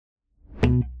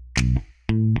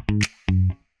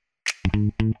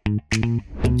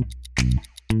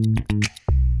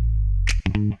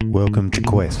welcome to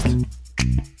Quest.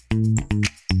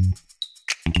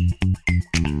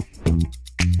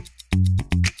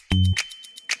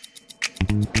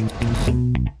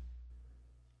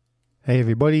 Hey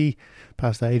everybody,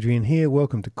 Pastor Adrian here.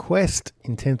 Welcome to Quest,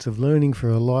 intensive learning for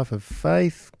a life of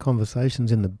faith,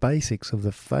 conversations in the basics of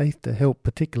the faith to help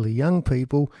particularly young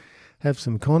people have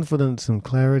some confidence and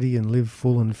clarity and live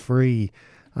full and free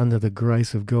under the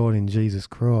grace of God in Jesus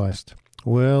Christ.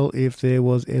 Well, if there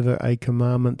was ever a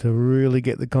commandment to really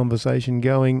get the conversation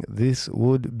going, this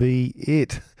would be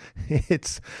it.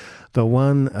 It's the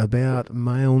one about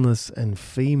maleness and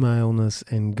femaleness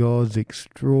and God's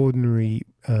extraordinary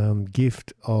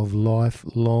gift of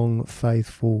lifelong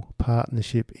faithful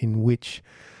partnership in which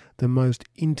the most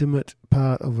intimate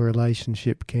part of a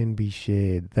relationship can be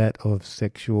shared, that of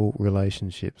sexual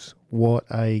relationships. What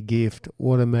a gift.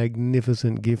 What a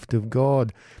magnificent gift of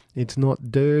God. It's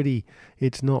not dirty.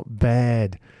 It's not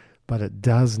bad. But it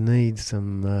does need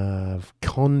some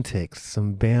context,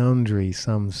 some boundary,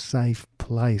 some safe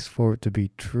place for it to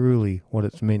be truly what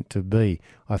it's meant to be.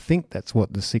 I think that's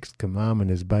what the sixth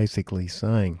commandment is basically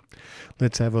saying.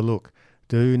 Let's have a look.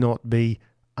 Do not be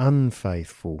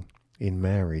unfaithful in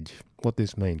marriage. What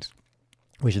this means.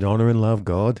 We should honour and love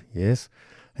God, yes,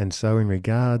 and so in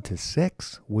regard to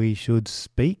sex, we should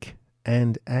speak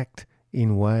and act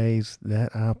in ways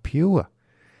that are pure.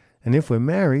 And if we're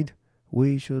married,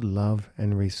 we should love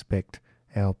and respect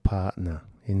our partner.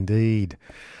 Indeed,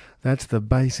 that's the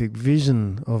basic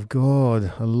vision of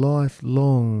God, a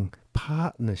lifelong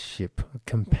partnership, a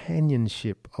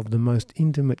companionship of the most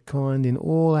intimate kind in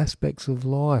all aspects of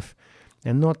life,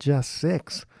 and not just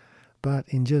sex, but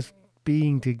in just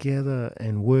being together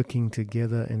and working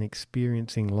together and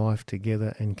experiencing life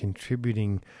together and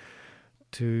contributing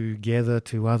together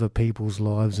to other people's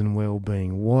lives and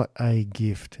well-being. What a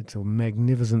gift. It's a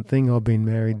magnificent thing. I've been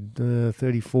married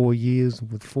 34 years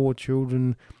with 4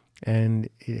 children, and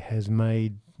it has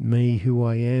made me who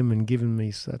I am and given me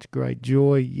such great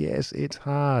joy. Yes, it's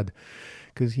hard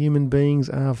because human beings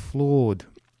are flawed.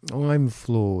 I'm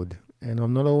flawed. And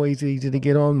I'm not always easy to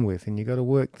get on with, and you got to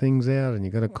work things out, and you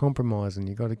got to compromise, and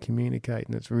you got to communicate,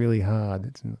 and it's really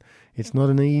hard. It's not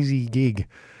an easy gig.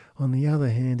 On the other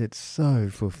hand, it's so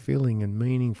fulfilling and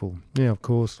meaningful. Now, of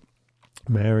course,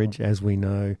 marriage, as we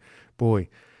know, boy,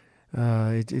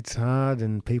 it's hard,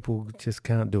 and people just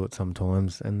can't do it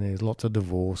sometimes. And there's lots of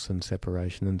divorce and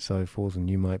separation and so forth, and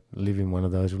you might live in one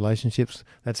of those relationships.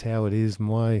 That's how it is.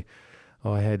 I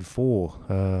had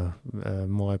 4.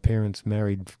 My parents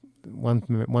married.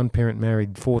 One parent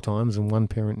married 4 times and one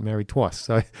parent married twice.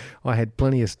 So I had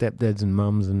plenty of stepdads and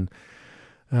mums and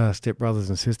stepbrothers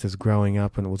and sisters growing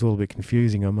up, and it was all a bit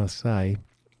confusing, I must say.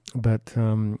 But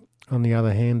on the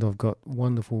other hand, I've got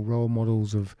wonderful role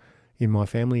models in my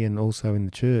family and also in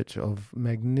the church of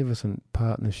magnificent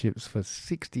partnerships for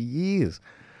 60 years.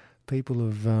 People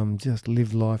have just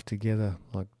lived life together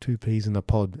like 2 peas in a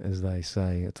pod, as they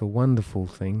say. It's a wonderful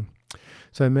thing.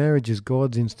 So marriage is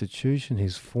God's institution,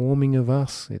 his forming of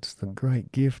us. It's the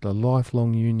great gift, a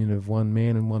lifelong union of one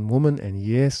man and one woman. And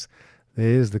yes,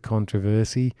 there's the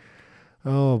controversy.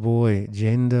 Oh boy,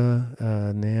 gender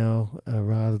now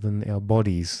rather than our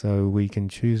bodies. So we can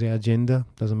choose our gender.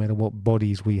 Doesn't matter what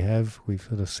bodies we have. We've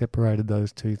sort of separated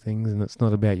those 2 things, and it's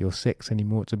not about your sex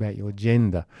anymore. It's about your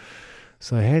gender.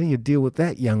 So how do you deal with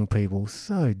that, young people?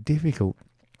 So difficult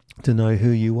to know who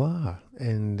you are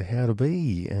and how to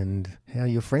be and how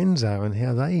your friends are and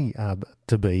how they are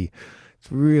to be.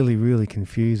 It's really, really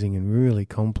confusing and really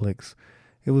complex.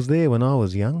 It was there when I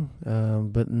was young,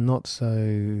 but not so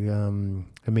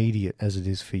immediate as it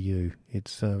is for you.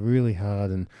 It's really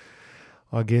hard, and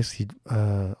I guess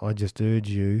I just urge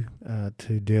you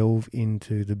to delve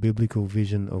into the biblical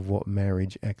vision of what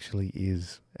marriage actually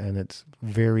is, and it's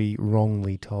very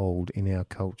wrongly told in our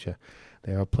culture.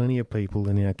 There are plenty of people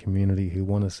in our community who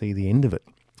want to see the end of it,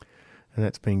 and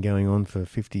that's been going on for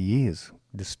 50 years.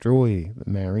 Destroy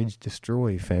marriage,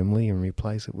 destroy family, and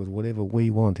replace it with whatever we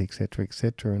want, etc.,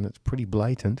 etc., and it's pretty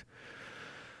blatant.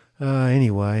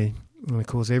 Anyway, and of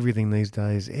course everything these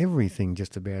days, everything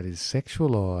just about is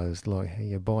sexualized, like how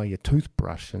you buy your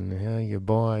toothbrush and how you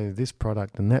buy this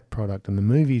product and that product and the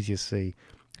movies you see.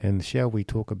 And shall we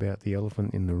talk about the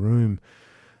elephant in the room,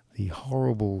 the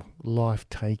horrible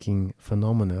life-taking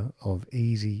phenomena of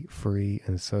easy, free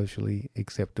and socially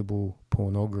acceptable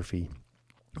pornography.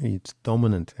 It's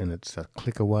dominant and it's a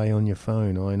click away on your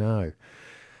phone, I know.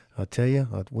 I tell you,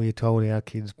 we're told our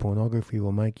kids pornography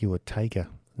will make you a taker,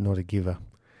 not a giver.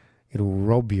 It'll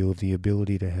rob you of the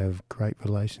ability to have great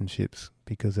relationships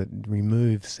because it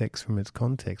removes sex from its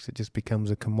context. It just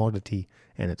becomes a commodity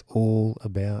and it's all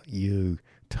about you.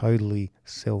 totally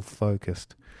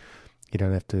self-focused. You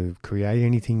don't have to create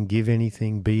anything, give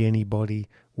anything, be anybody,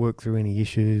 work through any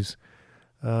issues.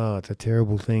 Oh, it's a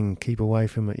terrible thing. Keep away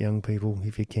from it, young people,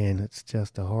 if you can. It's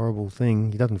just a horrible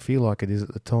thing. It doesn't feel like it is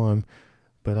at the time,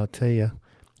 but I tell you,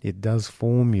 it does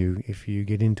form you if you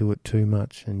get into it too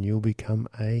much, and you'll become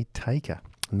a taker,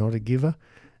 not a giver,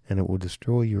 and it will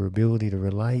destroy your ability to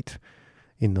relate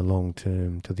in the long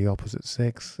term to the opposite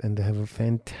sex and to have a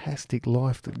fantastic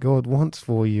life that God wants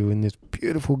for you in this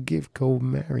beautiful gift called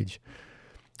marriage.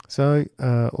 So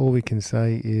all we can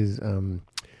say is,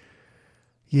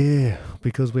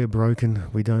 because we're broken,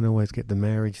 we don't always get the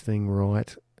marriage thing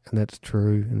right, and that's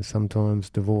true, and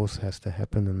sometimes divorce has to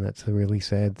happen, and that's a really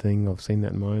sad thing. I've seen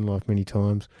that in my own life many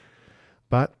times,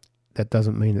 but that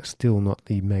doesn't mean it's still not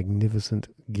the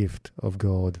magnificent gift of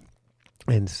God.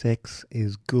 And sex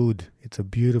is good. It's a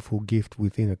beautiful gift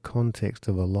within a context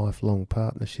of a lifelong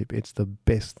partnership. It's the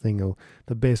best thing, or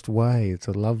the best way. It's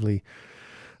a lovely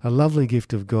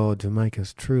gift of God to make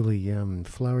us truly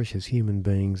flourish as human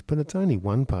beings. But it's only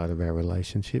one part of our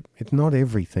relationship. It's not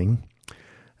everything.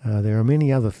 There are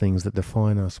many other things that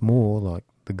define us more, like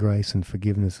the grace and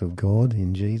forgiveness of God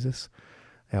in Jesus,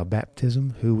 our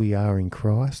baptism, who we are in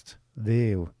Christ.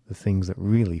 They're the things that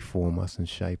really form us and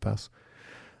shape us,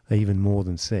 even more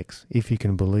than sex, if you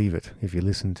can believe it, if you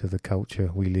listen to the culture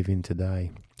we live in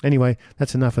today. Anyway,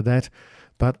 that's enough of that.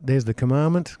 But there's the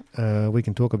commandment. We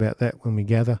can talk about that when we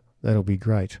gather. That'll be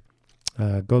great.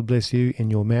 God bless you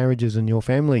in your marriages and your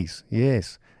families.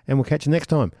 Yes. And we'll catch you next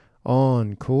time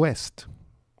on Quest.